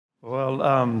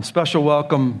Well, special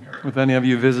welcome with any of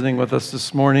you visiting with us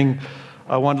this morning.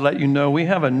 I want to let you know we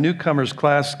have a newcomers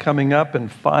class coming up in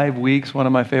 5 weeks, one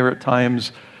of my favorite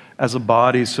times as a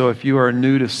body. So if you are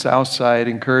new to Southside, I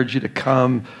encourage you to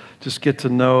come, just get to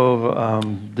know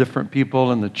different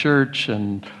people in the church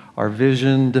and our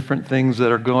vision, different things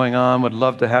that are going on. Would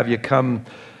love to have you come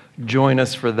join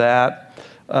us for that.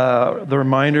 The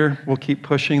reminder, we'll keep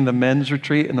pushing the men's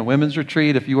retreat and the women's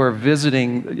retreat. If you are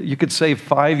visiting, you could save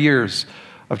 5 years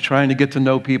of trying to get to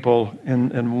know people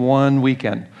in one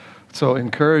weekend. So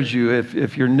encourage you,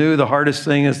 if you're new, the hardest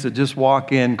thing is to just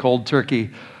walk in cold turkey.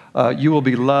 You will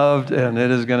be loved, and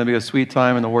it is going to be a sweet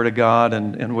time in the Word of God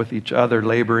and with each other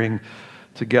laboring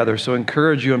together. So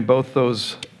encourage you in both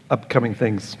those upcoming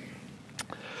things.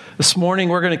 This morning,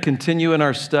 we're going to continue in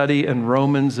our study in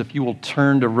Romans. If you will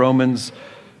turn to Romans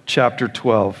chapter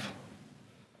 12.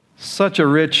 Such a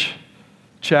rich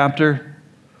chapter.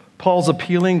 Paul's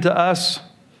appealing to us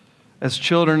as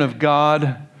children of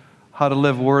God how to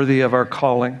live worthy of our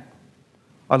calling.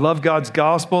 I love God's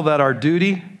gospel that our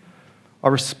duty,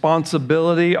 our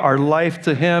responsibility, our life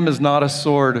to Him is not a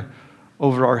sword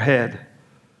over our head,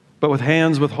 but with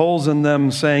hands with holes in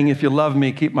them saying, if you love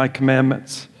me, keep my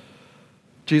commandments.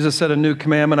 Jesus said, a new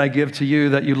commandment I give to you,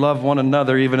 that you love one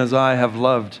another even as I have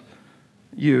loved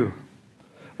you.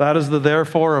 That is the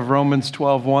therefore of Romans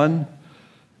 12:1.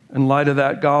 In light of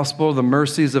that gospel, the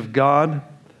mercies of God,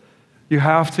 you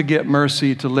have to get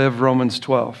mercy to live Romans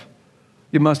 12.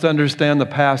 You must understand the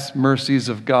past mercies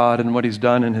of God and what He's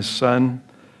done in His Son.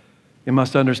 You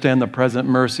must understand the present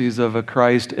mercies of a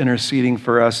Christ interceding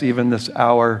for us even this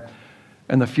hour,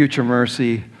 and the future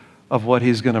mercy of what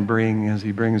He's going to bring as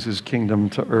He brings His kingdom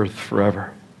to earth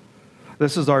forever.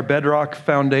 This is our bedrock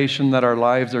foundation that our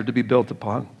lives are to be built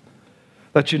upon.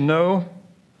 That you know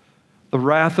the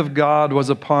wrath of God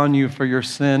was upon you for your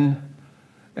sin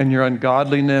and your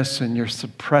ungodliness and your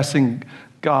suppressing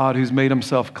God who's made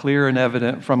Himself clear and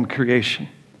evident from creation.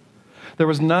 There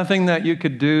was nothing that you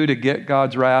could do to get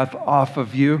God's wrath off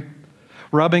of you.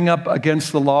 Rubbing up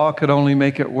against the law could only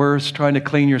make it worse. Trying to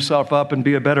clean yourself up and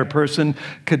be a better person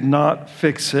could not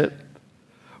fix it.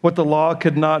 What the law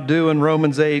could not do in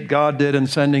Romans 8, God did in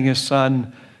sending His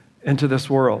Son into this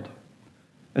world.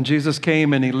 And Jesus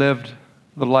came and He lived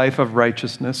the life of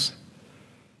righteousness.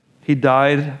 He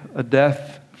died a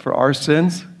death for our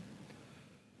sins.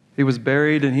 He was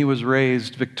buried and He was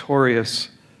raised victorious.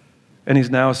 And He's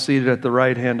now seated at the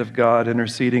right hand of God,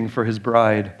 interceding for His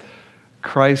bride.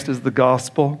 Christ is the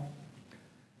gospel,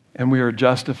 and we are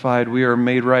justified. We are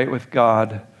made right with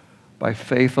God by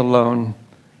faith alone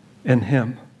in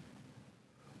Him.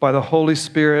 By the Holy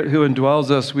Spirit who indwells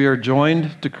us, we are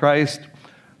joined to Christ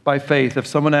by faith. If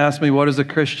someone asks me, what is a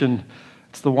Christian?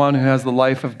 It's the one who has the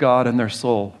life of God in their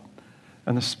soul.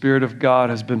 And the Spirit of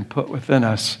God has been put within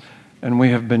us, and we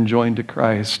have been joined to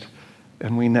Christ,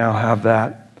 and we now have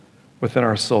that within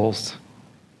our souls.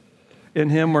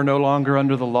 In Him, we're no longer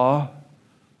under the law.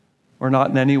 We're not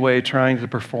in any way trying to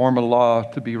perform a law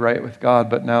to be right with God,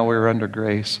 but now we're under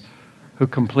grace, who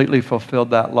completely fulfilled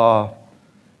that law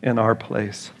in our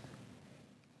place.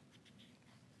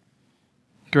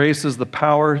 Grace is the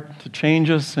power to change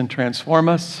us and transform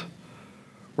us.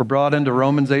 We're brought into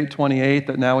Romans 8:28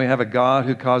 that now we have a God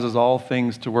who causes all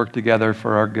things to work together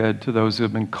for our good to those who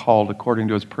have been called according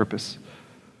to His purpose.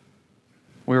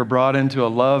 We were brought into a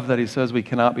love that He says we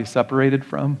cannot be separated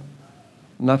from.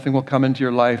 Nothing will come into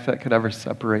your life that could ever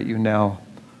separate you now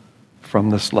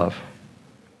from this love.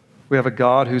 We have a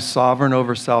God who's sovereign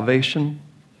over salvation.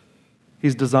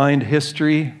 He's designed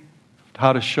history,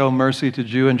 how to show mercy to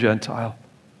Jew and Gentile.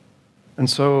 And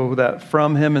so that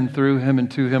from Him and through Him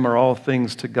and to Him are all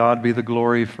things, to God be the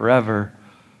glory forever.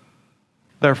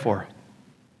 Therefore,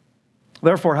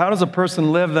 how does a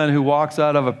person live then who walks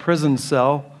out of a prison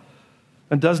cell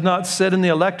and does not sit in the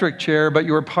electric chair, but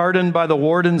you were pardoned by the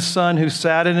warden's son who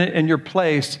sat in it in your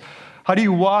place? How do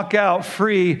you walk out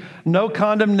free, no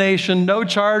condemnation, no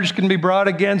charge can be brought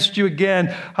against you again?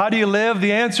 How do you live?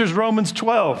 The answer is Romans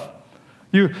 12.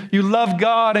 You love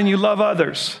God and you love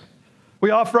others. We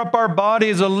offer up our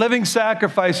body as a living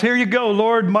sacrifice. Here you go,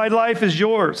 Lord, my life is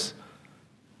yours.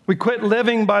 We quit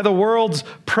living by the world's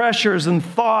pressures and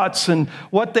thoughts and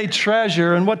what they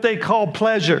treasure and what they call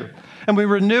pleasure. And we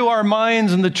renew our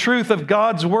minds in the truth of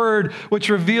God's word, which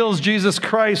reveals Jesus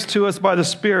Christ to us by the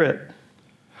Spirit.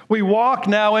 We walk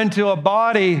now into a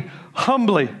body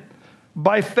humbly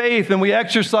by faith, and we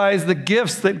exercise the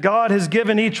gifts that God has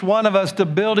given each one of us to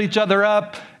build each other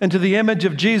up into the image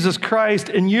of Jesus Christ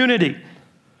in unity.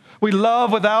 We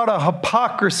love without a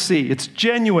hypocrisy. It's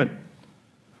genuine.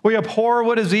 We abhor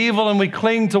what is evil and we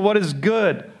cling to what is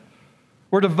good.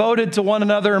 We're devoted to one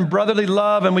another in brotherly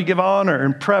love, and we give honor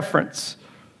and preference.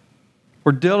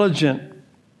 We're diligent,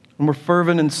 and we're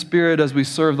fervent in spirit as we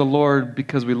serve the Lord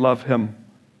because we love him.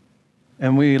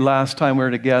 And last time we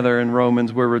were together in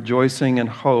Romans, we're rejoicing in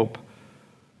hope,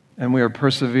 and we are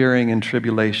persevering in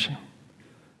tribulation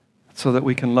so that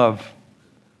we can love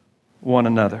one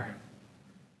another.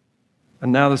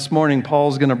 And now this morning,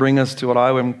 Paul's going to bring us to what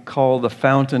I would call the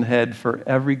fountainhead for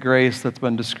every grace that's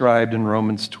been described in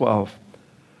Romans 12.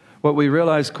 What we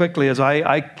realize quickly is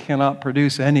I cannot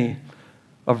produce any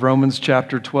of Romans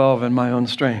chapter 12 in my own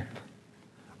strength.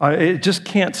 It just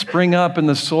can't spring up in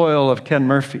the soil of Ken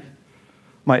Murphy,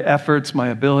 my efforts, my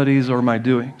abilities, or my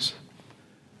doings.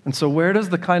 And so where does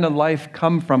the kind of life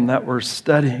come from that we're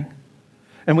studying?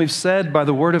 And we've said by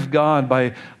the Word of God,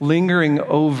 by lingering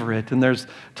over it, and there's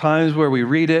times where we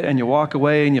read it and you walk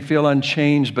away and you feel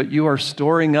unchanged, but you are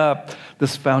storing up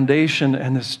this foundation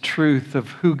and this truth of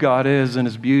who God is and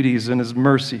his beauties and his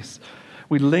mercies.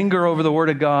 We linger over the Word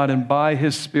of God, and by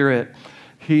his Spirit,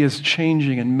 he is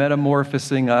changing and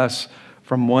metamorphosing us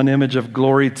from one image of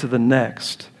glory to the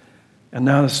next. And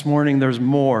now this morning, there's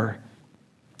more.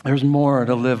 There's more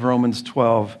to live Romans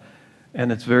 12,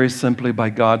 and it's very simply by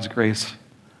God's grace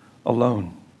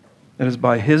alone. It is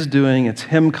by his doing. It's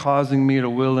him causing me to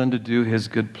will and to do his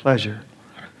good pleasure.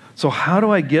 So how do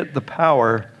I get the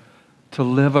power to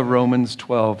live a Romans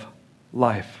 12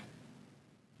 life?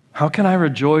 How can I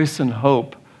rejoice and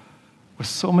hope with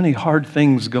so many hard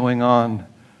things going on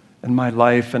in my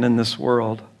life and in this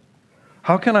world?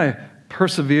 How can I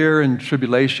persevere in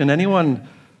tribulation? Anyone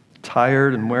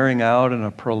tired and wearing out in a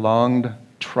prolonged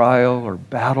trial or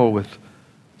battle with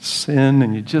sin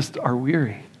and you just are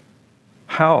weary?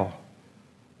 How?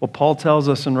 Well, Paul tells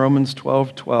us in Romans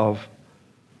 12:12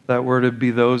 that we're to be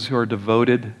those who are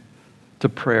devoted to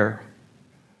prayer.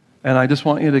 And I just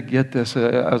want you to get this.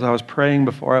 As I was praying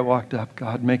before I walked up,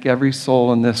 God, make every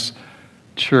soul in this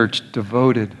church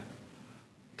devoted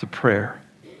to prayer.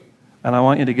 And I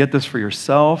want you to get this for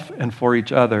yourself and for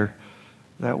each other,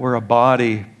 that we're a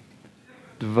body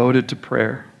devoted to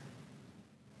prayer.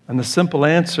 And the simple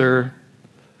answer,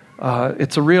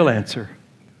 it's a real answer.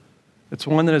 It's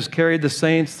one that has carried the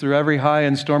saints through every high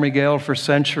and stormy gale for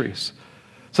centuries.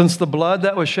 Since the blood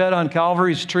that was shed on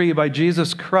Calvary's tree by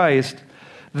Jesus Christ,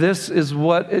 this is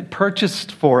what it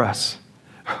purchased for us.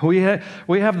 We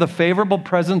have the favorable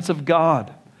presence of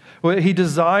God. He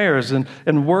desires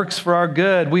and works for our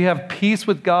good. We have peace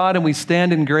with God and we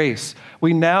stand in grace.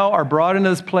 We now are brought into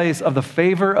this place of the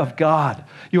favor of God.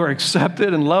 You are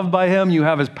accepted and loved by him. You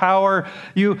have his power.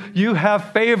 You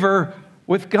have favor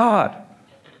with God.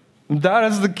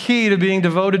 That is the key to being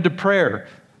devoted to prayer.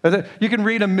 You can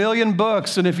read 1,000,000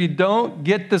 books, and if you don't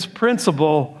get this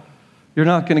principle, you're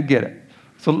not going to get it.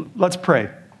 So let's pray.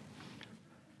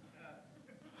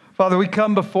 Father, we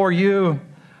come before you.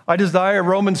 I desire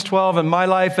Romans 12 in my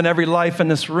life and every life in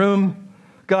this room.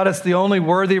 God, it's the only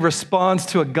worthy response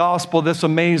to a gospel this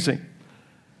amazing.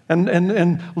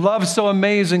 And love so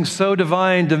amazing, so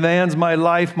divine, demands my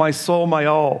life, my soul, my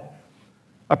all.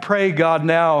 I pray, God,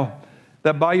 now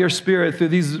that by your Spirit, through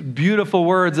these beautiful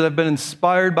words that have been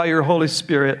inspired by your Holy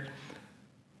Spirit,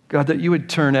 God, that you would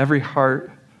turn every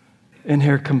heart in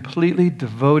here completely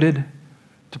devoted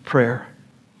to prayer.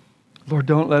 Lord,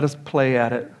 don't let us play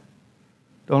at it.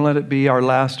 Don't let it be our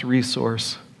last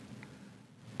resource.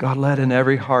 God, let in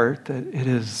every heart that it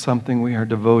is something we are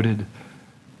devoted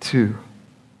to.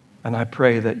 And I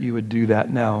pray that you would do that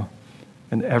now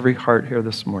in every heart here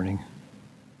this morning.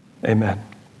 Amen.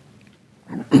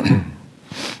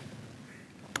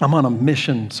 I'm on a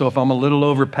mission, so if I'm a little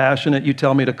over passionate, you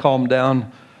tell me to calm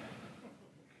down.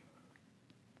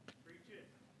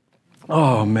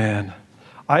 Oh, man.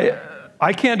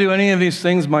 I can't do any of these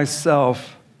things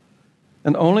myself,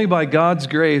 and only by God's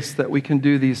grace that we can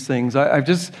do these things.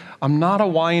 I'm not a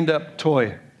wind-up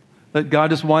toy that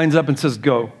God just winds up and says,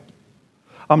 go.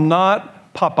 I'm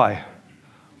not Popeye.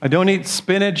 I don't eat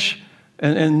spinach,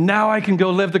 and now I can go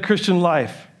live the Christian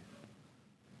life.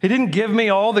 He didn't give me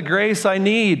all the grace I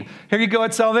need. Here you go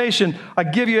at salvation. I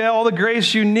give you all the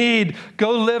grace you need.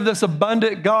 Go live this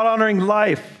abundant, God-honoring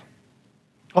life.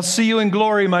 I'll see you in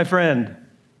glory, my friend.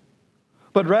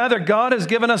 But rather, God has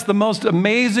given us the most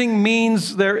amazing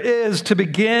means there is to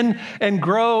begin and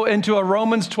grow into a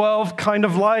Romans 12 kind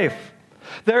of life.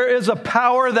 There is a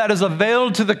power that is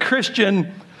availed to the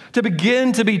Christian to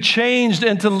begin to be changed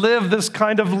and to live this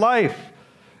kind of life.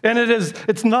 And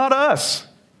it's not us.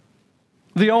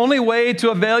 The only way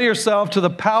to avail yourself to the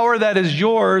power that is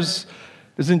yours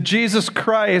is in Jesus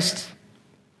Christ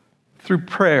through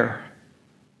prayer.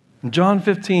 In John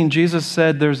 15, Jesus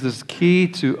said there's this key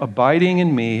to abiding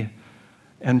in me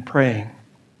and praying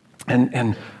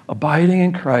and abiding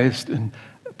in Christ and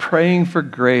praying for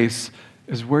grace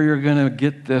is where you're going to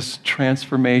get this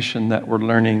transformation that we're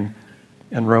learning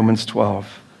in Romans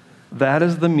 12. That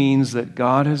is the means that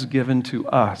God has given to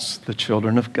us, the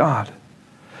children of God.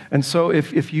 And so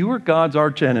if you are God's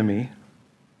archenemy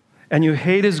and you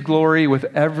hate his glory with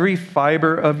every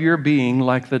fiber of your being,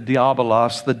 like the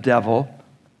diabolos, the devil,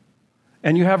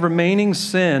 and you have remaining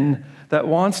sin that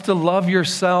wants to love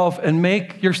yourself and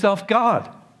make yourself God,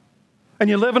 and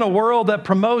you live in a world that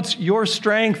promotes your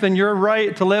strength and your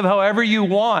right to live however you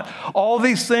want, all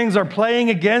these things are playing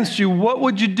against you, what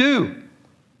would you do?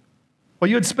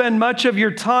 Well, you'd spend much of your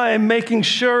time making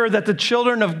sure that the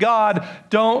children of God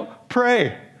don't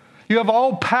pray. You have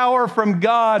all power from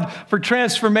God for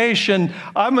transformation.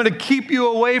 I'm going to keep you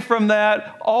away from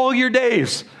that all your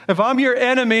days. If I'm your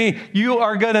enemy, you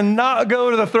are going to not go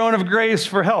to the throne of grace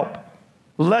for help.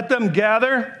 Let them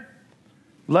gather.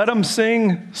 Let them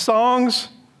sing songs.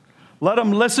 Let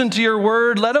them listen to your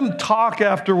word. Let them talk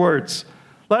afterwards.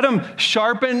 Let them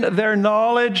sharpen their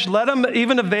knowledge. Let them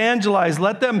even evangelize.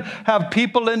 Let them have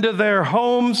people into their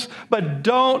homes, but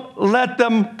don't let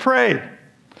them pray.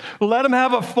 Let them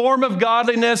have a form of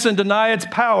godliness and deny its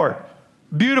power.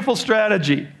 Beautiful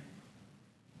strategy.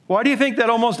 Why do you think that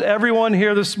almost everyone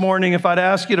here this morning, if I'd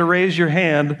ask you to raise your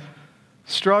hand,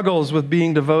 struggles with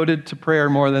being devoted to prayer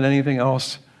more than anything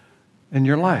else in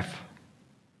your life?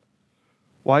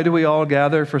 Why do we all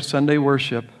gather for Sunday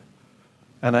worship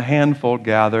and a handful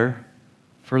gather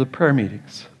for the prayer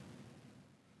meetings?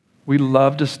 We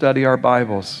love to study our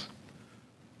Bibles,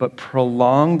 but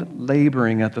prolonged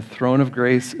laboring at the throne of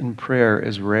grace in prayer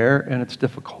is rare and it's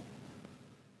difficult,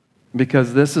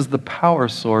 because this is the power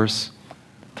source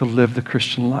to live the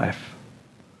Christian life.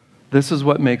 This is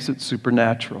what makes it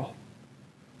supernatural.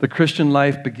 The Christian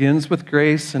life begins with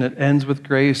grace and it ends with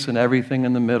grace, and everything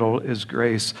in the middle is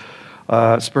grace.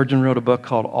 Spurgeon wrote a book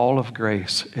called All of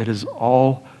Grace. It is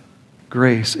all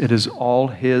grace. It is all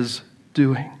his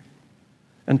doing.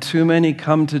 And too many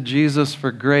come to Jesus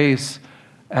for grace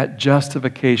at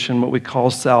justification, what we call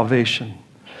salvation.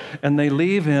 And they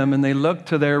leave him and they look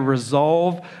to their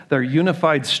resolve, their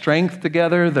unified strength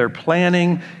together, their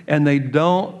planning, and they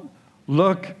don't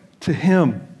look to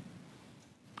him.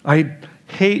 I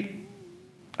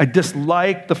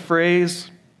dislike the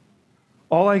phrase,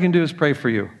 all I can do is pray for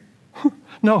you.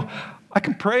 No, I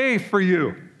can pray for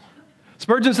you.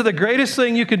 Spurgeon said the greatest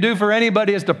thing you can do for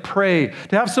anybody is to pray.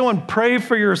 To have someone pray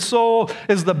for your soul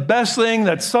is the best thing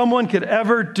that someone could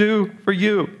ever do for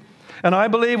you. And I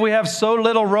believe we have so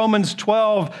little Romans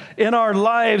 12 in our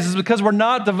lives is because we're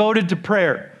not devoted to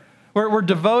prayer. We're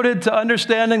devoted to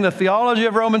understanding the theology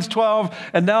of Romans 12,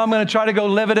 and now I'm going to try to go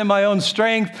live it in my own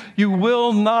strength. You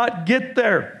will not get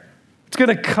there. It's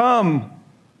going to come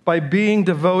by being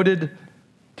devoted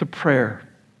to prayer.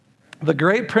 The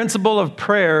great principle of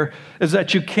prayer is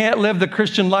that you can't live the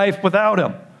Christian life without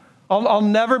him. I'll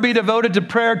never be devoted to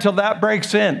prayer till that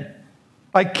breaks in.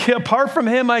 Apart from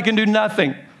him, I can do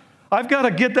nothing. I've got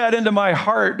to get that into my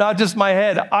heart, not just my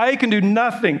head. I can do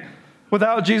nothing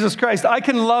without Jesus Christ. I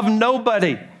can love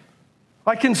nobody.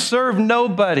 I can serve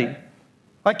nobody.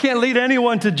 I can't lead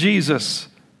anyone to Jesus.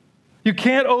 You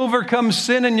can't overcome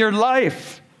sin in your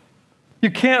life.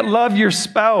 You can't love your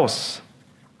spouse.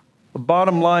 The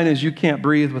bottom line is you can't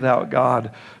breathe without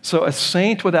God. So a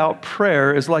saint without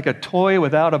prayer is like a toy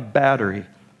without a battery.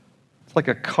 It's like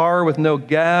a car with no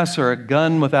gas or a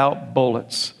gun without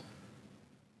bullets.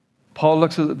 Paul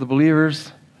looks at the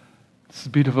believers, this is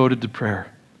be devoted to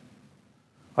prayer.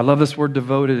 I love this word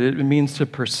devoted. It means to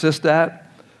persist at,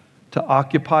 to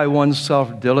occupy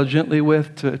oneself diligently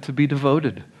with, to be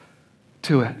devoted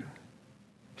to it.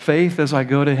 Faith as I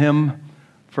go to him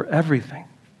for everything.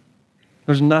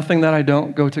 There's nothing that I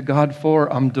don't go to God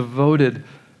for. I'm devoted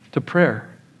to prayer.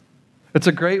 It's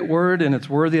a great word and it's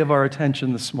worthy of our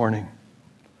attention this morning.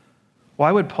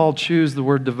 Why would Paul choose the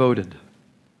word devoted?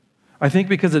 I think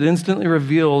because it instantly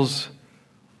reveals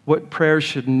what prayer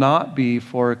should not be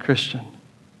for a Christian.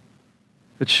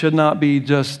 It should not be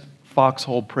just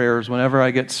foxhole prayers. Whenever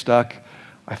I get stuck,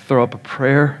 I throw up a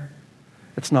prayer.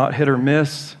 It's not hit or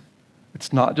miss.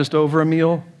 It's not just over a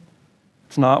meal.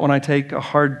 It's not when I take a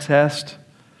hard test.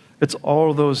 It's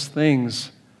all those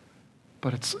things,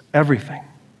 but it's everything.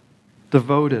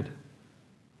 Devoted.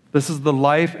 This is the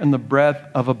life and the breath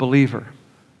of a believer.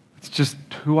 It's just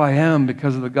who I am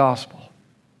because of the gospel.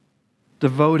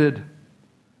 Devoted.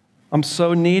 I'm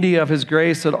so needy of his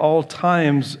grace at all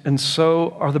times, and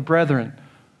so are the brethren.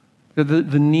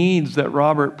 The needs that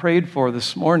Robert prayed for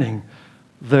this morning,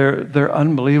 they're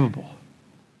unbelievable.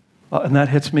 And that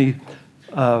hits me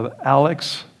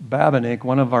Alex Babinick,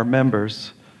 one of our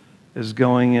members, is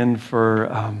going in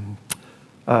for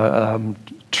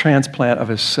transplant of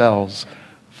his cells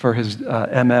for his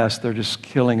MS. They're just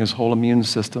killing his whole immune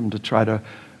system to try to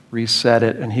reset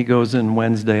it. And he goes in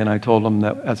Wednesday, and I told him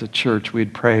that as a church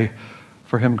we'd pray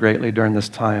for him greatly during this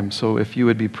time. So if you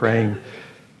would be praying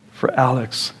for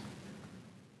Alex.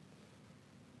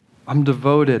 I'm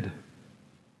devoted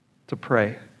to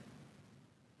pray.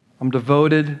 I'm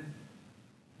devoted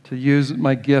to use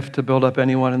my gift to build up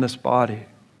anyone in this body.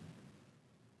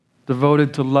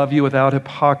 Devoted to love you without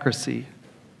hypocrisy.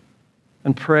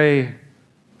 And pray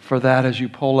for that as you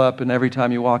pull up and every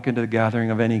time you walk into the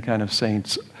gathering of any kind of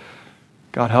saints.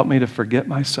 God, help me to forget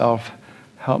myself.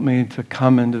 Help me to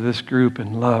come into this group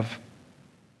in love.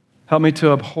 Help me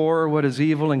to abhor what is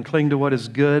evil and cling to what is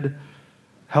good.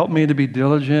 Help me to be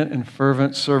diligent and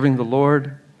fervent serving the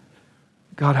Lord.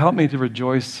 God, help me to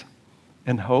rejoice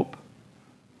in hope.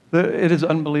 It is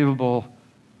unbelievable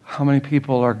how many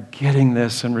people are getting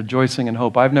this and rejoicing in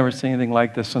hope. I've never seen anything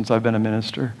like this since I've been a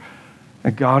minister.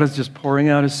 And God is just pouring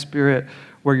out His Spirit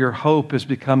where your hope is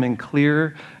becoming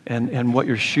clear and what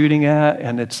you're shooting at,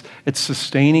 and it's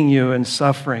sustaining you in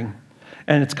suffering,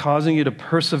 and it's causing you to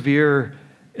persevere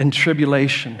in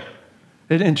tribulation.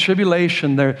 In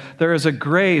tribulation, there is a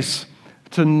grace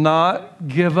to not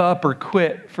give up or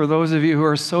quit for those of you who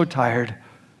are so tired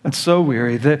and so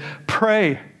weary.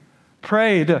 Pray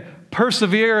to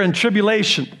persevere in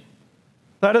tribulation.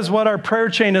 That is what our prayer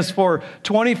chain is for.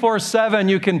 24/7,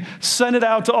 you can send it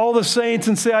out to all the saints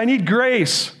and say, I need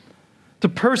grace to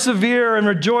persevere and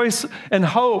rejoice and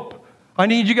hope. I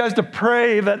need you guys to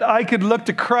pray that I could look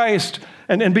to Christ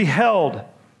and be held.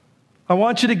 I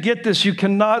want you to get this. You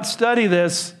cannot study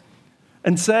this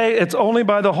and say it's only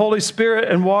by the Holy Spirit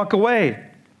and walk away.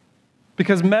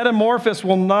 Because metamorphosis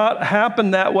will not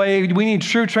happen that way. We need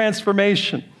true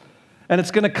transformation. And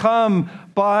it's going to come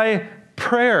by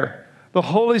prayer. The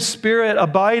Holy Spirit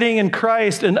abiding in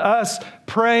Christ and us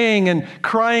praying and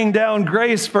crying down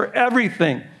grace for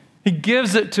everything. He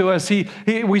gives it to us.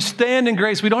 We stand in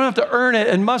grace. We don't have to earn it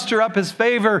and muster up His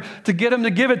favor to get Him to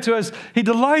give it to us. He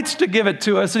delights to give it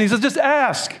to us. And He says, just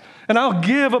ask, and I'll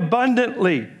give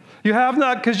abundantly. You have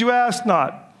not because you ask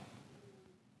not.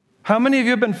 How many of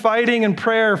you have been fighting in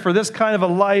prayer for this kind of a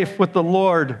life with the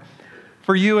Lord,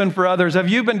 for you and for others? Have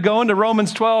you been going to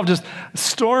Romans 12, just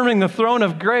storming the throne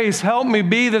of grace? Help me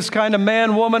be this kind of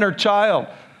man, woman, or child.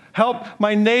 Help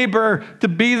my neighbor to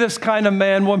be this kind of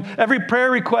man, woman. Every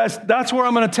prayer request, that's where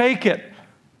I'm going to take it.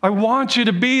 I want you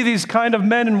to be these kind of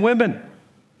men and women.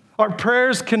 Our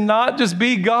prayers cannot just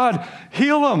be, God,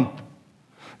 heal them.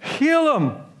 Heal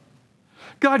them.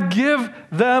 God, give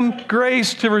them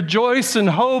grace to rejoice in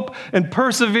hope and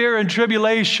persevere in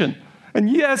tribulation. And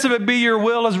yes, if it be your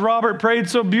will, as Robert prayed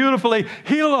so beautifully,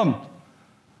 heal them.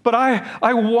 But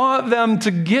I want them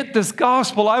to get this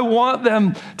gospel. I want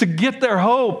them to get their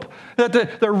hope,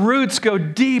 that their roots go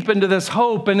deep into this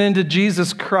hope and into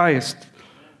Jesus Christ.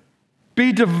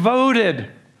 Be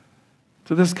devoted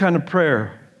to this kind of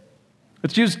prayer.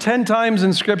 It's used 10 times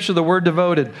in Scripture, the word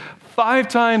devoted. 5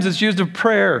 times it's used of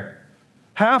prayer.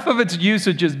 Half of its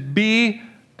usage is be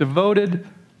devoted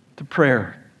to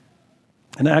prayer.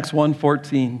 In Acts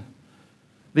 1:14,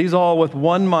 these all with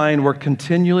one mind were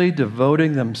continually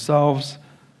devoting themselves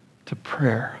to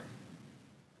prayer.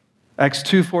 Acts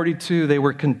 2:42, they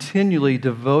were continually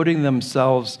devoting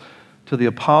themselves to the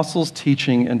apostles'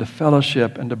 teaching and to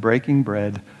fellowship and to breaking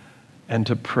bread and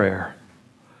to prayer.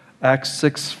 Acts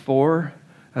 6:4,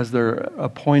 as they're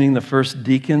appointing the first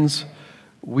deacons,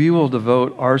 we will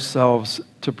devote ourselves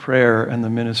to prayer and the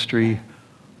ministry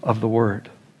of the word.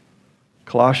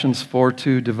 Colossians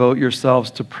 4:2, devote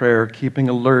yourselves to prayer, keeping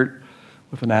alert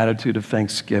with an attitude of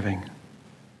thanksgiving.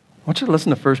 I want you to listen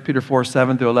to 1 Peter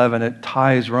 4:7-11. It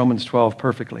ties Romans 12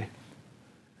 perfectly.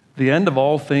 The end of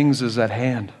all things is at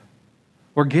hand.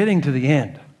 We're getting to the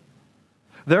end.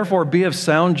 Therefore, be of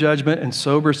sound judgment and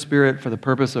sober spirit for the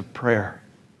purpose of prayer.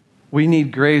 We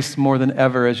need grace more than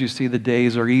ever as you see the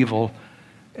days are evil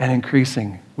and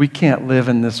increasing. We can't live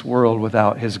in this world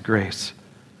without His grace.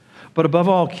 But above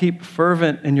all, keep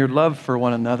fervent in your love for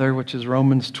one another, which is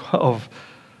Romans 12,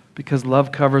 because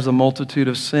love covers a multitude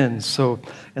of sins. So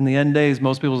in the end days,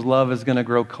 most people's love is going to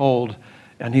grow cold.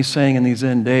 And He's saying in these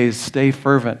end days, stay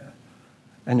fervent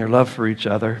in your love for each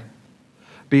other.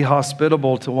 Be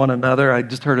hospitable to one another. I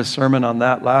just heard a sermon on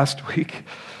that last week.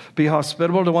 Be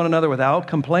hospitable to one another without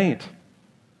complaint.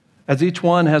 As each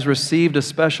one has received a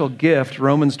special gift,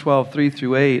 Romans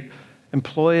 12:3-8,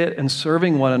 employ it in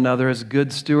serving one another as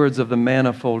good stewards of the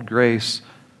manifold grace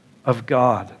of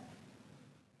God.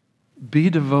 Be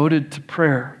devoted to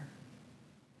prayer.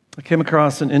 I came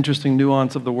across an interesting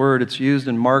nuance of the word. It's used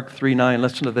in Mark 3:9.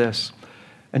 Listen to this.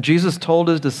 And Jesus told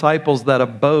his disciples that a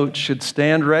boat should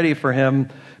stand ready for him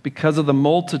because of the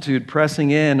multitude pressing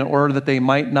in order that they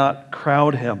might not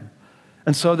crowd him.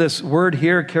 And so this word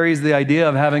here carries the idea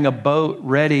of having a boat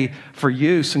ready for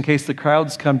use in case the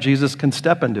crowds come, Jesus can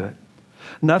step into it.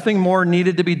 Nothing more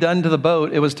needed to be done to the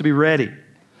boat. It was to be ready.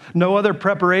 No other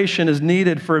preparation is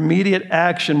needed for immediate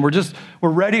action. We're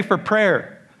ready for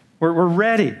prayer. We're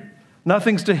ready.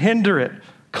 Nothing's to hinder it.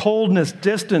 Coldness,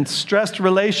 distance, stressed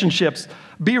relationships.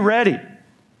 Be ready.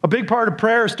 A big part of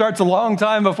prayer starts a long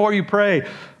time before you pray.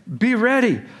 Be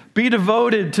ready. Be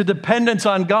devoted to dependence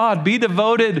on God. Be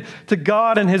devoted to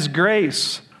God and His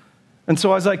grace. And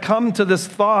so as I come to this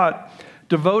thought,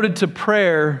 devoted to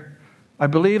prayer, I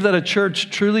believe that a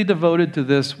church truly devoted to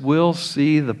this will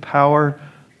see the power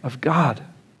of God.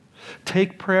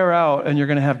 Take prayer out and you're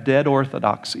going to have dead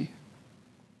orthodoxy.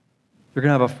 You're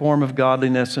going to have a form of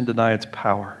godliness and deny its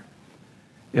power.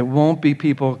 It won't be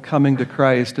people coming to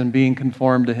Christ and being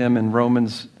conformed to Him in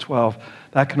Romans 12.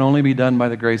 That can only be done by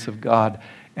the grace of God.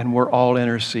 And we're all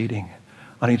interceding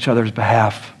on each other's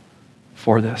behalf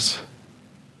for this.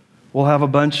 We'll have a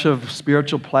bunch of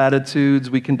spiritual platitudes.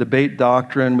 We can debate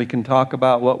doctrine. We can talk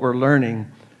about what we're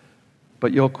learning.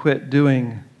 But you'll quit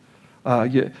doing.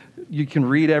 You can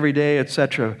read every day,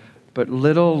 etc. But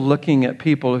little looking at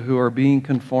people who are being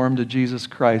conformed to Jesus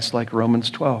Christ like Romans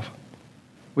 12.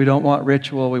 We don't want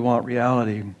ritual. We want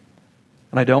reality.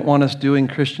 And I don't want us doing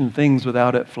Christian things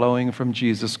without it flowing from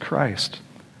Jesus Christ.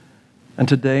 And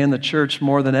today in the church,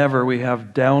 more than ever, we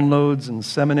have downloads and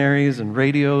seminaries and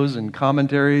radios and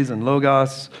commentaries and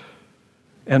logos.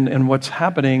 And what's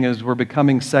happening is we're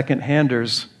becoming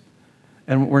second-handers,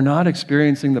 and we're not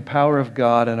experiencing the power of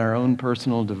God in our own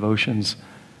personal devotions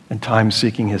and time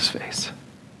seeking His face.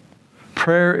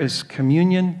 Prayer is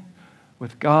communion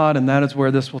with God, and that is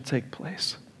where this will take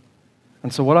place.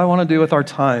 And so what I want to do with our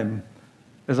time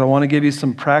is I want to give you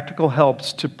some practical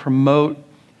helps to promote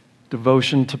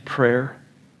devotion to prayer.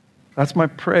 That's my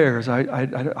prayers. I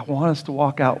want us to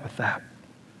walk out with that.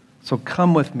 So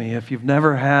come with me. If you've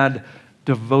never had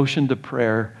devotion to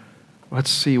prayer, let's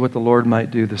see what the Lord might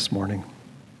do this morning.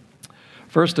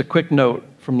 First, a quick note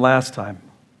from last time.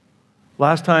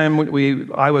 Last time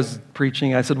I was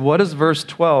preaching, I said, what does verse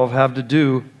 12 have to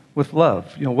do with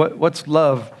love? You know, what's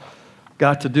love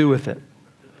got to do with it?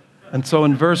 And so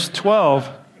in verse 12,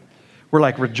 we're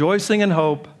like rejoicing in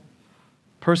hope,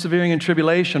 persevering in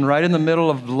tribulation, right in the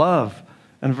middle of love.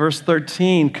 And verse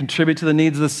 13, contribute to the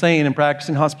needs of the saint and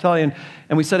practicing hospitality.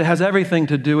 And we said it has everything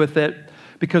to do with it,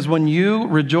 because when you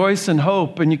rejoice in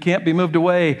hope and you can't be moved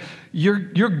away, you're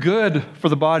good for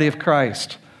the body of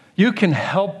Christ. You can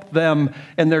help them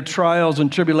in their trials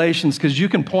and tribulations because you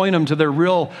can point them to their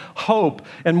real hope.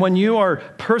 And when you are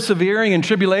persevering in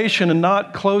tribulation and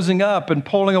not closing up and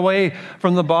pulling away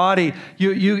from the body,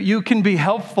 you can be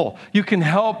helpful. You can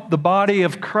help the body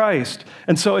of Christ.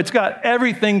 And so it's got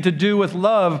everything to do with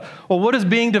love. Well, what does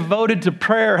being devoted to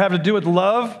prayer have to do with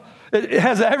love? It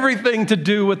has everything to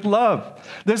do with love.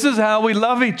 This is how we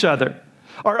love each other.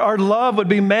 Our love would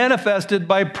be manifested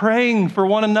by praying for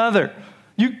one another.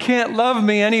 You can't love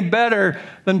me any better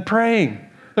than praying.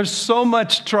 There's so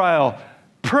much trial.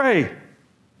 Pray.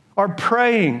 Our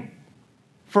praying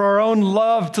for our own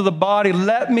love to the body.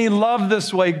 Let me love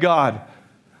this way, God.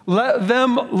 Let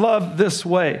them love this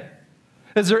way.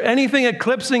 Is there anything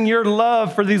eclipsing your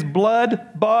love for these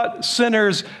blood-bought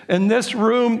sinners in this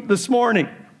room this morning?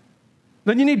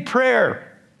 Then you need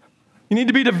prayer. You need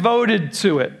to be devoted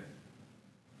to it.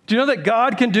 Do you know that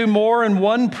God can do more in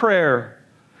one prayer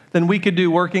than we could do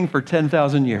working for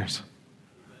 10,000 years?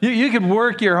 You could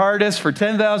work your hardest for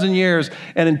 10,000 years,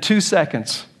 and in 2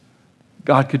 seconds,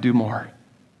 God could do more.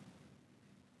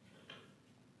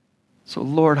 So,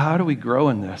 Lord, how do we grow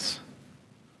in this?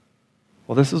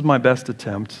 Well, this is my best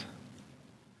attempt.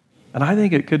 And I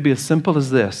think it could be as simple as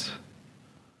this.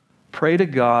 Pray to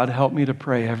God, help me to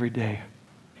pray every day.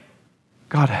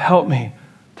 God, help me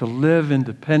to live in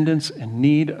dependence and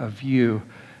need of you,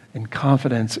 and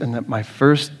confidence in that my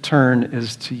first turn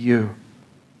is to you.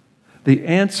 The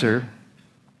answer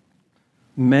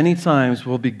many times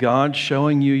will be God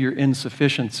showing you your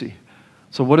insufficiency.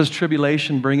 So what does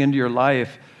tribulation bring into your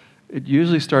life? It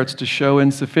usually starts to show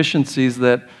insufficiencies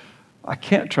that I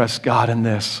can't trust God in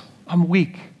this. I'm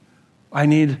weak. I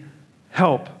need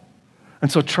help.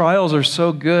 And so trials are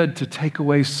so good to take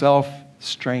away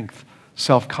self-strength,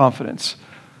 self-confidence,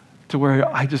 to where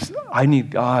I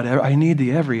need God. I need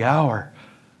thee every hour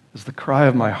is the cry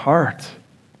of my heart.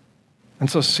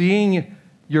 And so seeing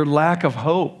your lack of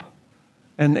hope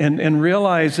and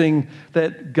realizing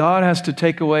that God has to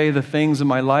take away the things in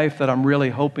my life that I'm really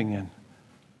hoping in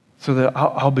so that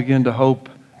I'll begin to hope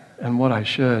in what I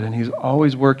should. And he's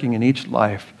always working in each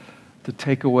life to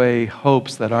take away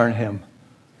hopes that aren't him,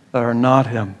 that are not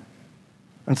him.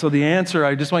 And so the answer,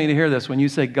 I just want you to hear this. When you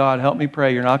say, God, help me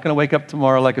pray, you're not going to wake up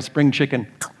tomorrow like a spring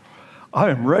chicken.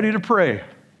 I am ready to pray.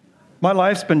 My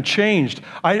life's been changed.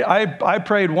 I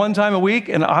prayed one time a week,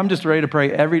 and I'm just ready to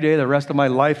pray every day the rest of my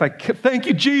life. Thank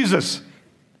you, Jesus.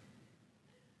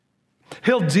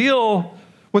 He'll deal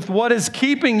with what is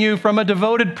keeping you from a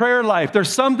devoted prayer life.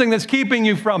 There's something that's keeping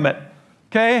you from it.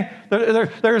 Okay?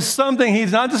 There's something.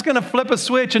 He's not just going to flip a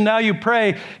switch and now you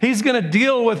pray. He's going to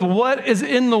deal with what is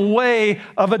in the way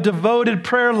of a devoted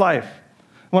prayer life.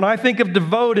 When I think of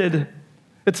devoted,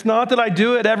 it's not that I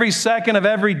do it every second of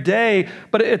every day,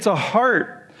 but it's a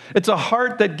heart. It's a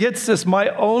heart that gets this, my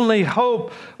only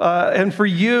hope. And for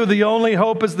you, the only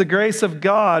hope is the grace of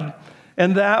God.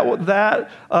 And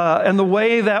and the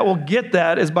way that will get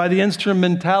that is by the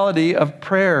instrumentality of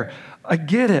prayer. I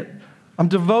get it. I'm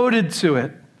devoted to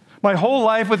it. My whole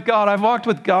life with God, I've walked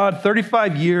with God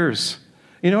 35 years.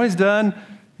 You know what he's done?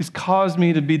 He's caused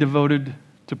me to be devoted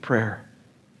to prayer.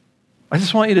 I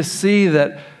just want you to see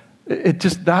that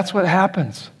that's what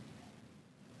happens.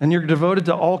 And you're devoted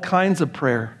to all kinds of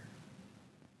prayer.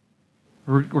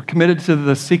 We're committed to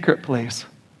the secret place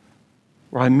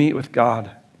where I meet with God.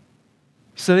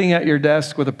 Sitting at your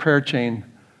desk with a prayer chain,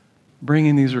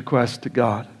 bringing these requests to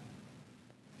God.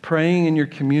 Praying in your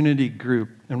community group.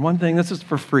 And one thing, this is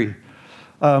for free.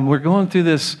 We're going through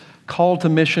this call to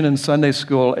mission in Sunday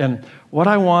school. And what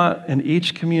I want in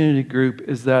each community group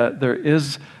is that there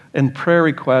is, in prayer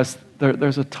requests,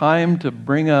 there's a time to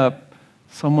bring up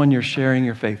someone you're sharing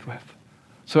your faith with.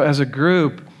 So as a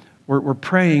group, we're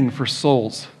praying for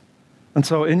souls. And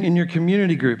so in your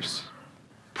community groups,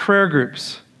 prayer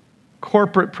groups,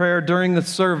 corporate prayer during the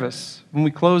service. When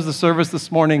we close the service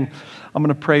this morning, I'm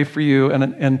going to pray for you,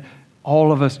 and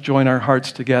all of us join our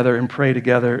hearts together and pray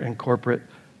together in corporate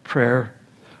prayer.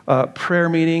 Prayer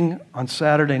meeting on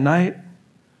Saturday night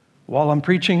while I'm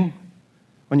preaching.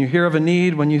 When you hear of a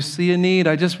need, when you see a need,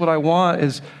 what I want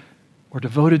is we're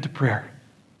devoted to prayer.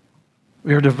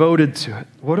 We are devoted to it.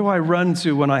 What do I run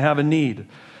to when I have a need?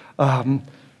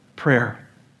 Prayer.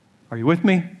 Are you with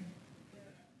me?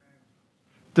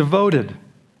 Devoted,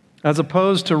 as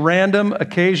opposed to random,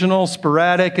 occasional,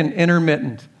 sporadic, and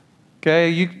intermittent. Okay,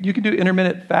 you can do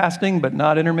intermittent fasting, but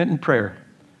not intermittent prayer.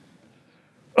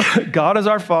 God is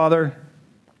our Father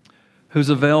who's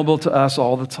available to us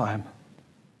all the time.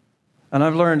 And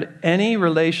I've learned any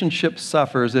relationship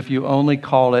suffers if you only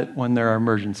call it when there are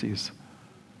emergencies.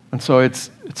 And so it's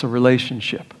a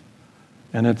relationship.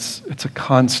 And it's a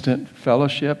constant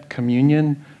fellowship,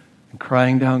 communion, and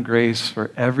crying down grace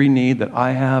for every need that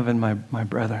I have and my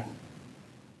brethren.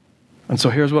 And so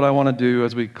here's what I want to do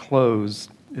as we close,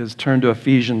 is turn to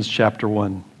Ephesians chapter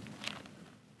 1.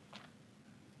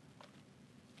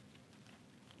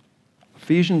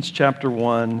 Ephesians chapter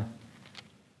 1,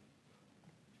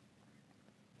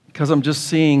 because I'm just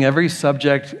seeing every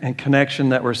subject and connection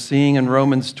that we're seeing in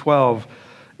Romans 12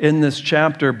 in this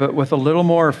chapter, but with a little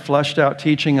more fleshed out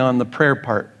teaching on the prayer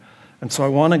part. And so I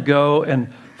want to go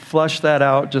and flesh that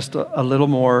out just a little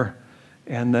more,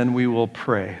 and then we will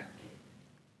pray.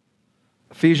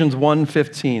 Ephesians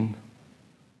 1:15.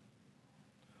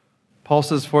 Paul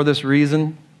says, "For this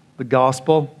reason, the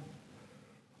gospel,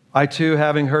 I too,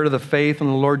 having heard of the faith in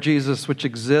the Lord Jesus, which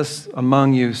exists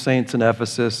among you, saints in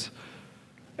Ephesus,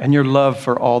 and your love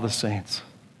for all the saints,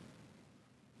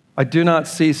 I do not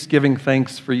cease giving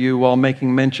thanks for you while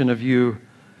making mention of you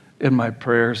in my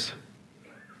prayers,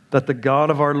 that the God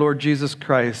of our Lord Jesus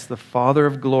Christ, the Father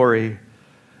of glory,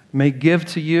 may give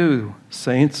to you,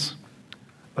 saints,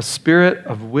 a spirit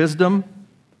of wisdom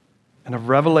and of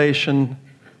revelation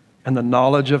and the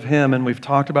knowledge of him." And we've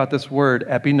talked about this word,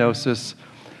 epignosis.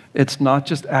 It's not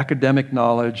just academic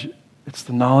knowledge, it's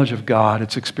the knowledge of God.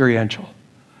 It's experiential.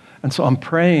 And so I'm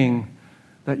praying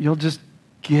that you'll just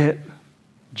get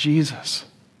Jesus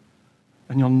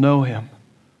and you'll know him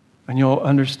and you'll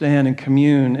understand and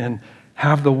commune and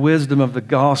have the wisdom of the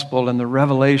gospel and the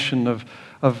revelation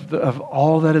of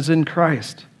all that is in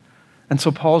Christ. And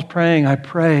so Paul's praying, I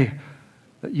pray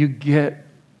that you get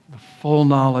the full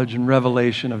knowledge and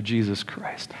revelation of Jesus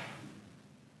Christ.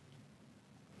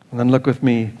 And then look with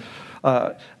me.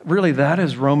 Really, that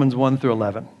is Romans 1 through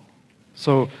 11.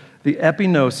 So the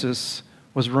epignosis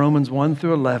was Romans 1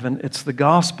 through 11. It's the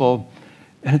gospel,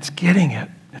 and it's getting it.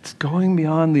 It's going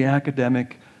beyond the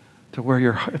academic to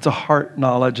where it's a heart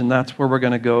knowledge, and that's where we're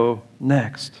going to go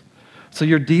next. So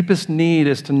your deepest need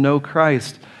is to know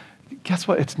Christ. guess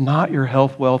what? It's not your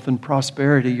health, wealth, and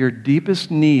prosperity. Your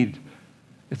deepest need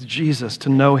is Jesus, to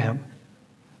know him.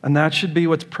 And that should be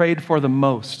what's prayed for the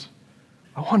most.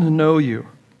 I want to know you.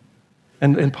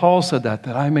 And Paul said that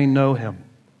I may know him.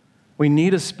 We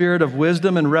need a spirit of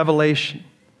wisdom and revelation.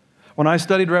 When I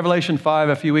studied Revelation 5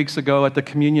 a few weeks ago at the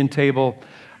communion table,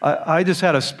 I just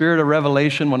had a spirit of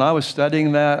revelation. When I was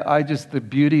studying that, the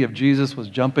beauty of Jesus was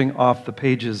jumping off the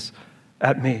pages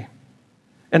at me.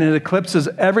 And it eclipses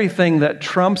everything that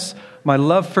trumps my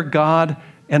love for God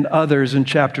and others in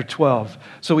chapter 12.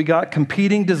 So we got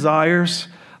competing desires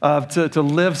to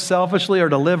live selfishly or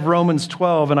to live Romans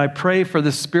 12. And I pray for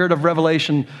this spirit of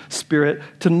revelation spirit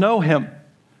to know him.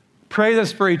 Pray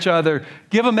this for each other.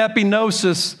 Give them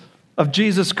epinosis of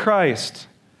Jesus Christ.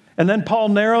 And then Paul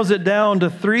narrows it down to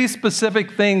 3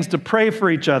 specific things to pray for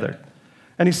each other.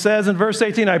 And he says in verse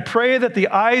 18, I pray that the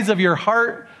eyes of your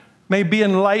heart may be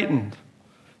enlightened.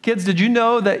 Kids, did you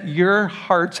know that your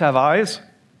hearts have eyes?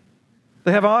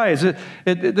 They have eyes.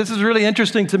 This is really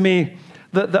interesting to me.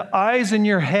 The eyes in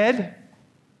your head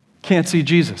can't see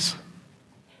Jesus.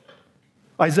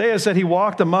 Isaiah said he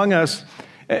walked among us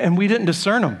and we didn't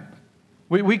discern him.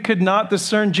 We could not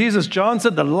discern Jesus. John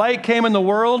said the light came in the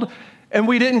world and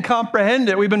we didn't comprehend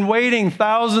it. We've been waiting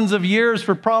thousands of years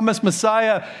for promised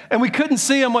Messiah and we couldn't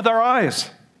see him with our eyes.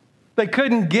 They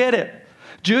couldn't get it.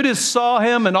 Judas saw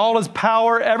him and all his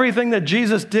power, everything that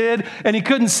Jesus did, and he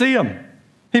couldn't see him.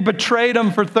 He betrayed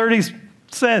him for 30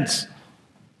 cents.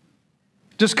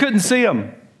 Just couldn't see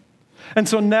him. And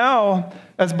so now,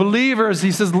 as believers,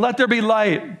 he says, let there be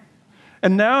light.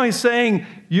 And now he's saying,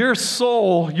 your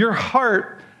soul, your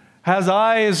heart has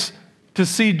eyes to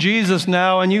see Jesus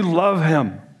now, and you love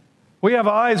him. We have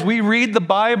eyes. We read the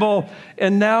Bible,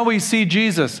 and now we see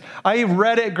Jesus. I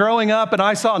read it growing up, and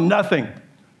I saw nothing.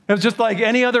 It was just like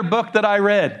any other book that I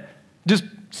read. Just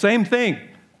same thing.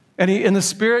 And the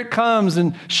Spirit comes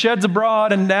and sheds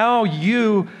abroad, and now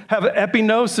you have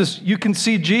epinosis. You can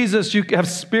see Jesus. You have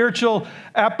spiritual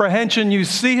apprehension. You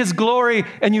see his glory,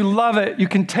 and you love it. You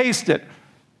can taste it.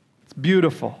 It's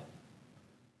beautiful.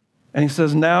 And he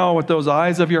says, now with those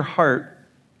eyes of your heart,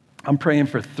 I'm praying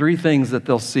for 3 things that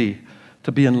they'll see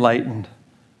to be enlightened.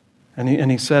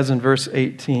 And he says in verse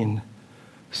 18,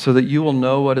 so that you will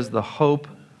know what is the hope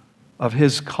of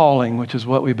his calling, which is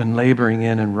what we've been laboring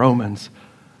in Romans.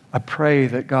 I pray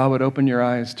that God would open your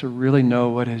eyes to really know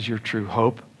what is your true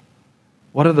hope.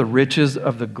 What are the riches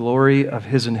of the glory of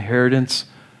his inheritance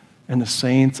in the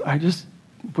saints? I just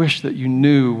wish that you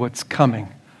knew what's coming.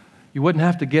 You wouldn't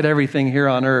have to get everything here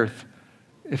on earth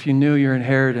if you knew your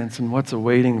inheritance and what's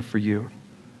awaiting for you.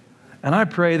 And I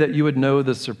pray that you would know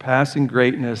the surpassing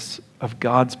greatness of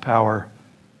God's power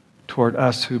toward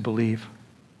us who believe.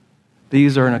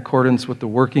 These are in accordance with the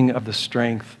working of the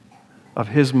strength of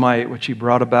his might, which he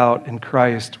brought about in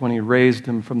Christ when he raised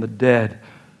him from the dead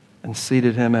and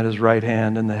seated him at his right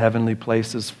hand in the heavenly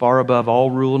places, far above all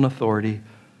rule and authority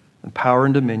and power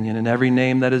and dominion, and every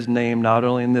name that is named, not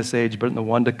only in this age, but in the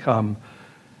one to come.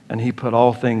 And he put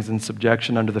all things in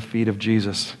subjection under the feet of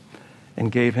Jesus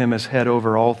and gave him as head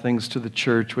over all things to the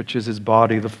church, which is his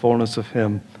body, the fullness of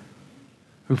him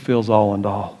who fills all and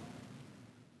all.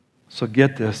 So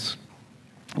get this.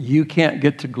 You can't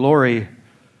get to glory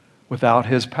without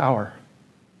his power.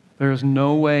 There is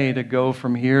no way to go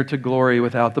from here to glory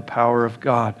without the power of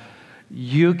God.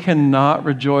 You cannot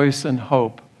rejoice and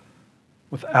hope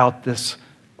without this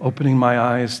opening my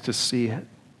eyes to see it.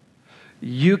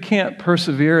 You can't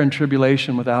persevere in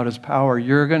tribulation without his power.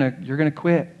 You're gonna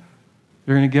quit.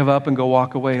 You're going to give up and go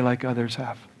walk away like others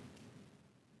have.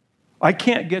 I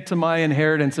can't get to my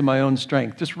inheritance in my own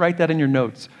strength. Just write that in your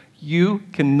notes. You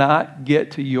cannot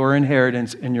get to your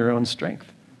inheritance in your own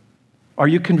strength. Are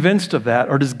you convinced of that,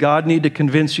 or does God need to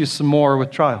convince you some more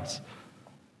with trials?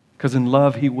 Because in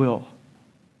love, he will.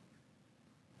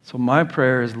 So my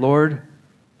prayer is, Lord,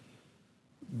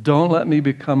 don't let me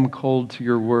become cold to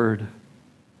your word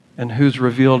and who's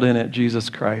revealed in it,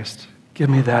 Jesus Christ. Give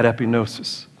me that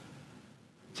epinosis.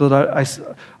 So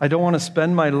that I don't want to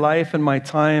spend my life and my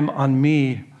time on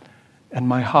me and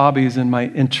my hobbies and my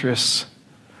interests.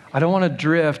 I don't want to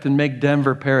drift and make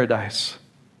Denver paradise.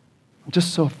 I'm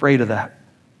just so afraid of that.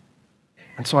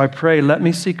 And so I pray, let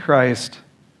me see Christ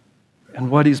and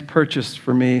what he's purchased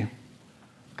for me.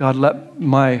 God, let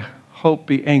my hope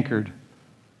be anchored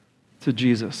to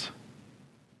Jesus.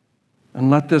 And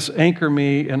let this anchor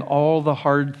me in all the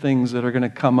hard things that are going to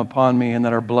come upon me and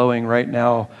that are blowing right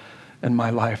now in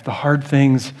my life. The hard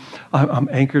things, I'm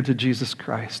anchored to Jesus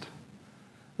Christ.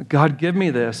 God, give me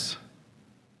this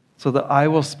so that I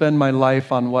will spend my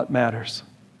life on what matters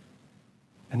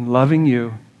and loving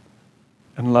you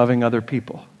and loving other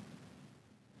people.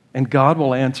 And God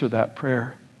will answer that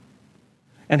prayer.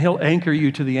 And He'll anchor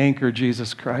you to the anchor,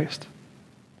 Jesus Christ.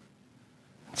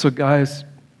 So guys,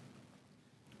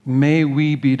 may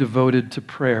we be devoted to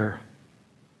prayer.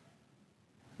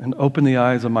 And open the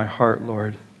eyes of my heart,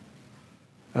 Lord,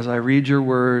 as I read your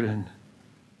word and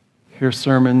hear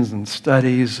sermons and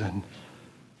studies, and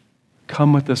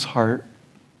come with this heart.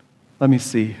 Let me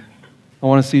see. I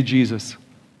want to see Jesus.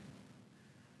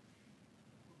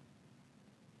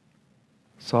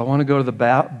 So I want to go to the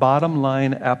bottom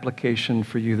line application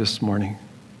for you this morning.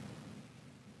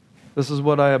 This is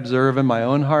what I observe in my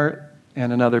own heart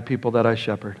and in other people that I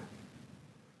shepherd.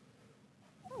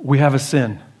 We have a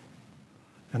sin.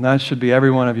 And that should be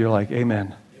every one of you like,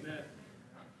 amen.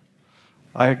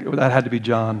 That had to be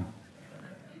John.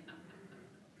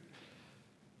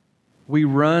 We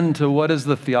run to what is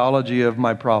the theology of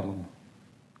my problem.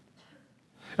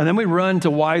 And then we run to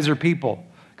wiser people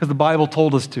because the Bible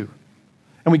told us to.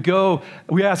 And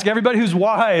we ask everybody who's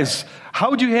wise, how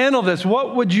would you handle this?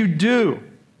 What would you do?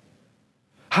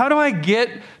 How do I get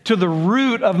to the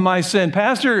root of my sin?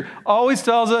 Pastor always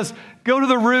tells us, go to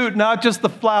the root, not just the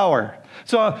flower.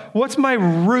 So what's my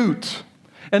root?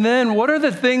 And then what are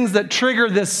the things that trigger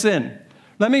this sin?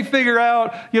 Let me figure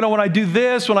out, when I do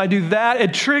this, when I do that,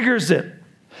 it triggers it.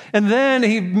 And then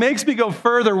he makes me go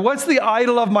further. What's the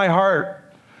idol of my heart?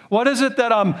 What is it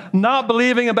that I'm not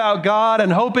believing about God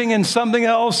and hoping in something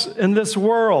else in this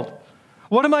world?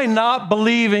 What am I not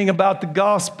believing about the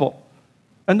gospel?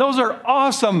 And those are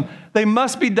awesome. They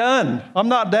must be done. I'm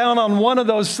not down on one of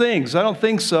those things. I don't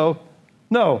think so.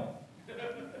 No.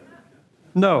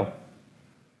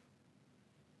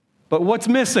 But what's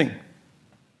missing?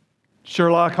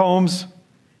 Sherlock Holmes?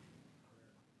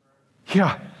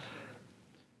 Yeah.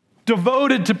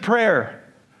 Devoted to prayer.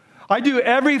 I do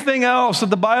everything else that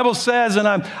the Bible says, and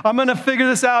I'm going to figure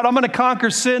this out. I'm going to conquer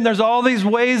sin. There's all these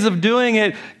ways of doing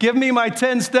it. Give me my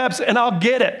 10 steps, and I'll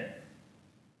get it.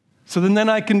 So then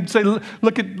I can say,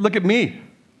 look at me.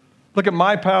 Look at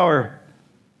my power.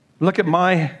 Look at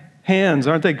my hands.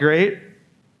 Aren't they great?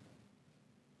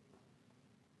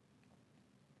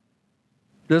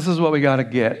 This is what we got to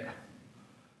get,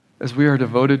 as we are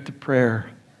devoted to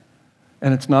prayer.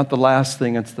 And it's not the last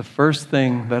thing, it's the first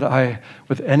thing that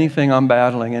with anything I'm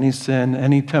battling, any sin,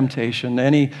 any temptation,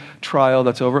 any trial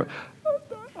that's over,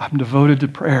 I'm devoted to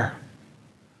prayer.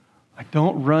 I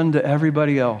don't run to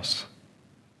everybody else.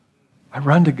 I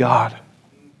run to God.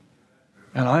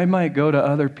 And I might go to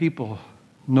other people,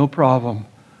 no problem.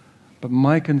 But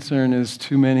my concern is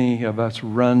too many of us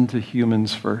run to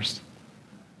humans first.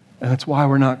 And that's why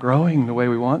we're not growing the way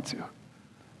we want to.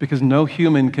 Because no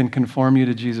human can conform you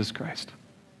to Jesus Christ.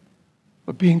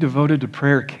 But being devoted to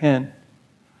prayer can.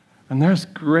 And there's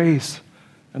grace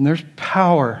and there's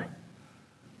power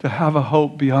to have a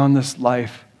hope beyond this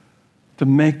life, to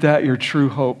make that your true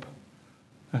hope,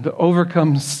 and to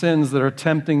overcome sins that are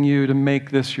tempting you to make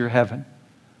this your heaven.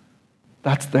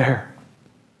 That's there.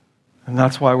 And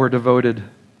that's why we're devoted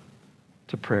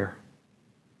to prayer.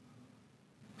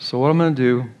 So what I'm going to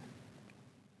do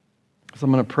is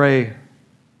I'm going to pray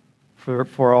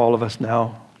for all of us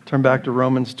now. Turn back to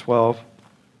Romans 12.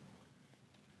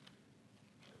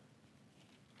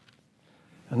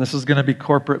 And this is going to be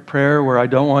corporate prayer where I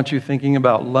don't want you thinking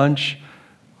about lunch.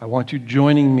 I want you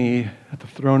joining me at the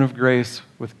throne of grace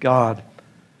with God.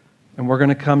 And we're going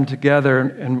to come together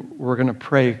and we're going to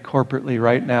pray corporately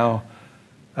right now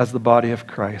as the body of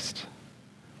Christ.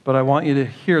 But I want you to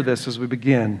hear this as we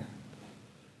begin.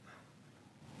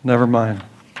 Never mind.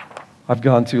 I've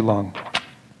gone too long.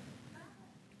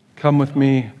 Come with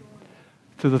me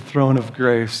to the throne of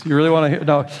grace. You really want to hear?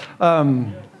 No.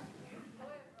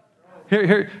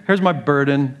 Here's my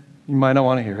burden. You might not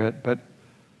want to hear it, but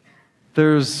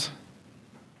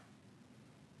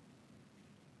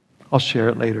I'll share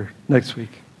it later, next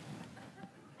week.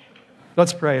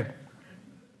 Let's pray.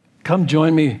 Come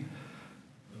join me,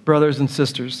 brothers and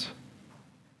sisters.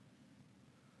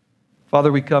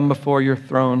 Father, we come before your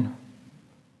throne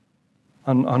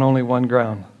on only one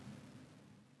ground: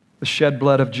 the shed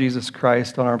blood of Jesus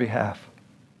Christ on our behalf.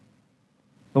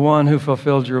 The one who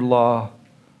fulfilled your law,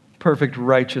 perfect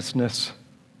righteousness.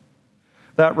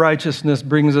 That righteousness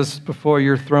brings us before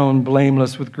your throne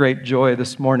blameless with great joy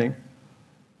this morning.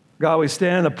 God, we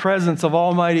stand in the presence of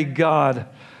Almighty God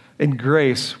in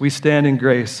grace. We stand in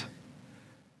grace.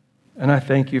 And I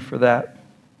thank you for that.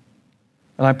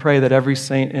 And I pray that every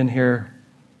saint in here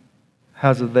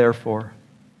has a therefore.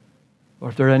 Or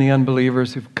if there are any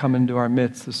unbelievers who've come into our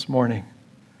midst this morning,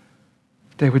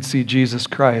 they would see Jesus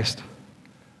Christ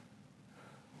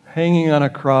hanging on a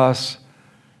cross,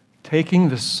 taking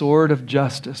the sword of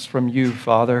justice from you,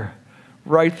 Father,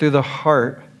 right through the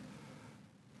heart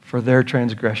for their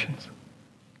transgressions.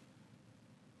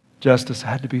 Justice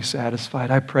had to be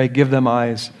satisfied. I pray, give them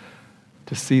eyes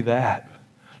to see that.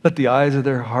 Let the eyes of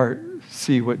their heart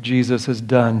see what Jesus has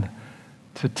done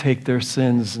to take their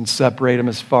sins and separate them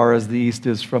as far as the east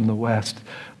is from the west.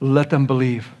 Let them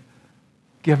believe.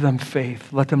 Give them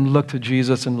faith. Let them look to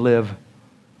Jesus and live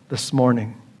this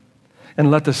morning. And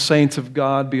let the saints of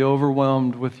God be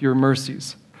overwhelmed with your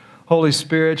mercies. Holy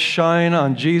Spirit, shine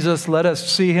on Jesus. Let us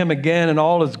see him again in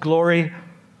all his glory.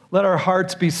 Let our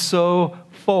hearts be so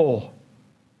full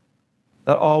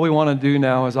that all we want to do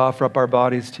now is offer up our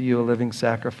bodies to you, a living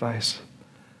sacrifice.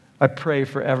 I pray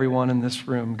for everyone in this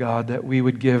room, God, that we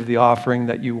would give the offering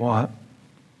that you want.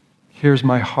 Here's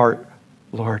my heart,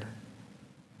 Lord.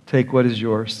 Take what is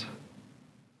yours.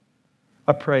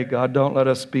 I pray, God, don't let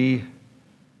us be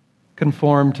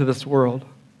conformed to this world.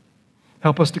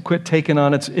 Help us to quit taking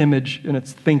on its image and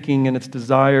its thinking and its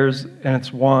desires and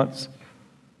its wants.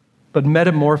 But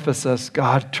metamorphose us,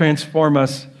 God. Transform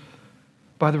us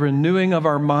by the renewing of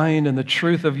our mind and the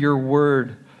truth of your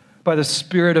word, by the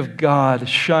Spirit of God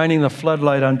shining the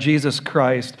floodlight on Jesus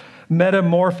Christ.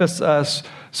 Metamorphose us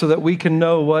so that we can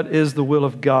know what is the will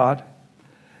of God.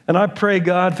 And I pray,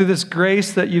 God, through this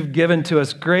grace that you've given to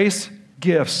us, grace,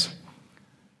 gifts,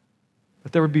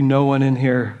 that there would be no one in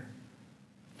here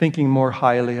thinking more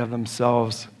highly of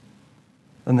themselves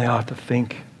than they ought to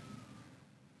think.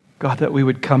 God, that we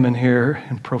would come in here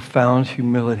in profound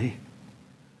humility,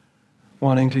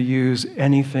 wanting to use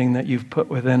anything that you've put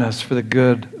within us for the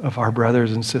good of our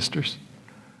brothers and sisters.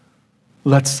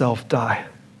 Let self die.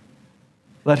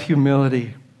 Let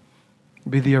humility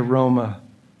be the aroma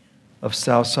of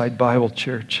Southside Bible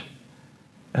Church.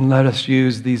 And let us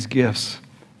use these gifts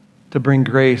to bring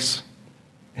grace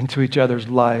into each other's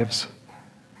lives,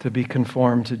 to be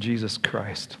conformed to Jesus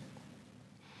Christ.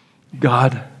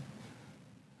 God,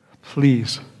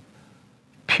 please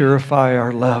purify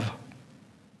our love.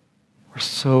 We're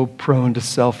so prone to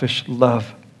selfish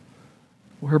love.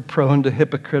 We're prone to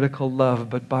hypocritical love,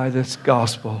 but by this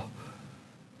gospel,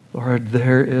 Lord,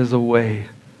 there is a way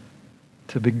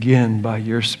to begin by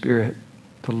your Spirit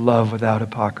to love without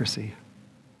hypocrisy.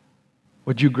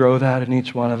 Would you grow that in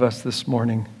each one of us this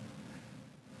morning?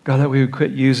 God, that we would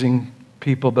quit using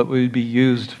people, but we would be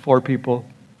used for people.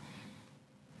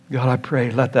 God, I pray,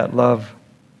 let that love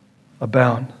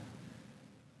abound.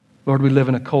 Lord, we live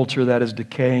in a culture that is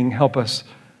decaying. Help us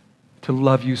to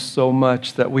love you so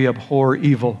much that we abhor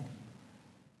evil.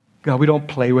 God, we don't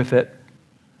play with it.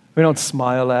 We don't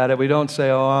smile at it. We don't say,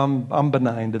 oh, I'm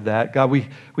benign to that. God, we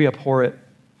abhor it.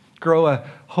 Grow a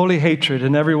holy hatred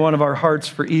in every one of our hearts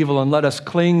for evil, and let us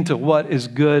cling to what is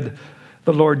good,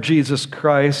 the Lord Jesus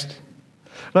Christ.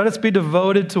 Let us be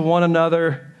devoted to one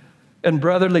another in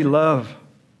brotherly love.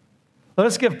 Let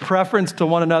us give preference to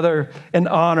one another in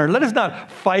honor. Let us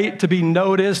not fight to be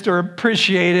noticed or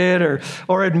appreciated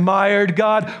or admired.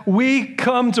 God, we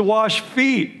come to wash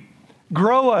feet.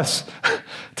 Grow us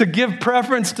to give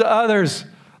preference to others.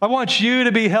 I want you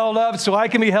to be held up so I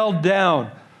can be held down.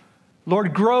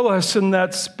 Lord, grow us in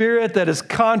that spirit that is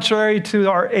contrary to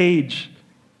our age.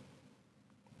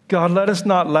 God, let us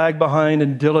not lag behind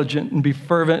and diligent and be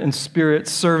fervent in spirit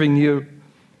serving you.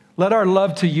 Let our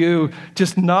love to you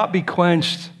just not be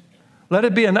quenched. Let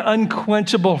it be an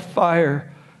unquenchable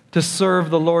fire to serve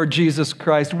the Lord Jesus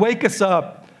Christ. Wake us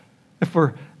up if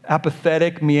we're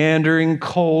apathetic, meandering,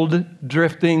 cold,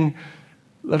 drifting.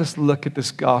 Let us look at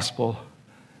this gospel,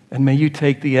 and may you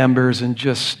take the embers and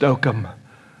just stoke them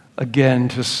again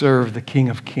to serve the King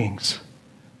of Kings.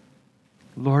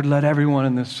 Lord, let everyone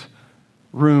in this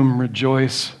room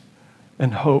rejoice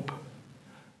and hope.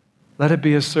 Let it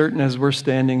be as certain as we're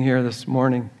standing here this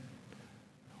morning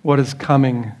what is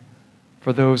coming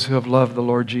for those who have loved the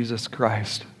Lord Jesus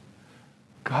Christ.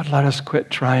 God, let us quit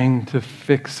trying to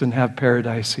fix and have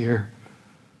paradise here.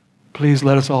 Please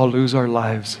let us all lose our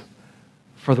lives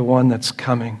for the one that's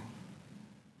coming.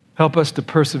 Help us to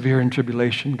persevere in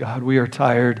tribulation, God. We are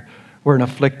tired. We're an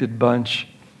afflicted bunch.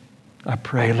 I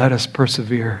pray, let us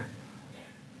persevere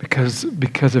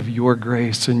because of your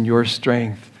grace and your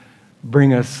strength.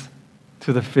 Bring us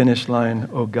to the finish line,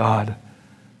 oh God.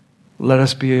 Let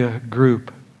us be a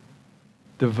group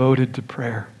devoted to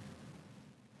prayer,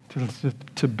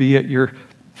 to be at your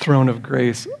throne of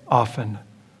grace often,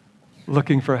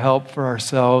 looking for help for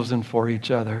ourselves and for each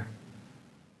other.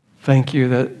 Thank you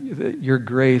that your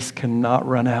grace cannot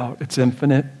run out. It's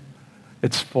infinite.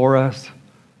 It's for us.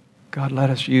 God, let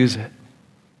us use it.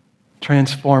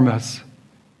 Transform us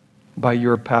by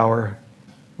your power,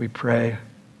 we pray.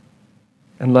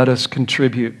 And let us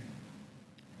contribute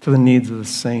to the needs of the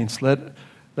saints.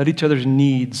 Let Let each other's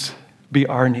needs be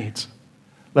our needs.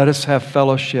 Let us have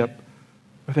fellowship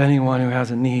with anyone who has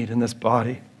a need in this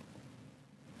body.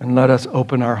 And let us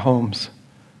open our homes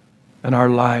and our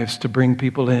lives to bring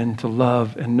people in to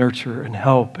love and nurture and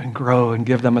help and grow and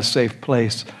give them a safe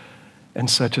place in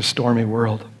such a stormy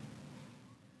world.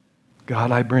 God,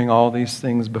 I bring all these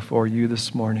things before you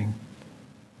this morning.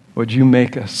 Would you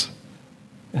make us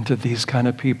into these kind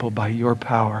of people by your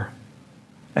power?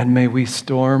 And may we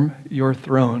storm your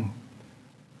throne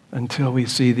until we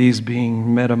see these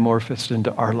being metamorphosed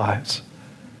into our lives.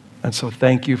 And so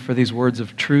thank you for these words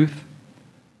of truth.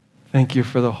 Thank you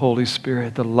for the Holy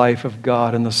Spirit, the life of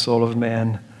God in the soul of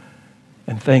man.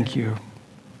 And thank you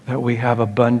that we have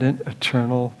abundant,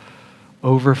 eternal,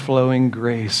 overflowing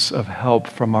grace of help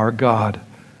from our God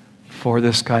for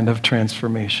this kind of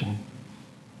transformation.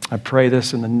 I pray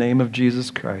this in the name of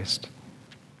Jesus Christ.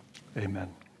 Amen.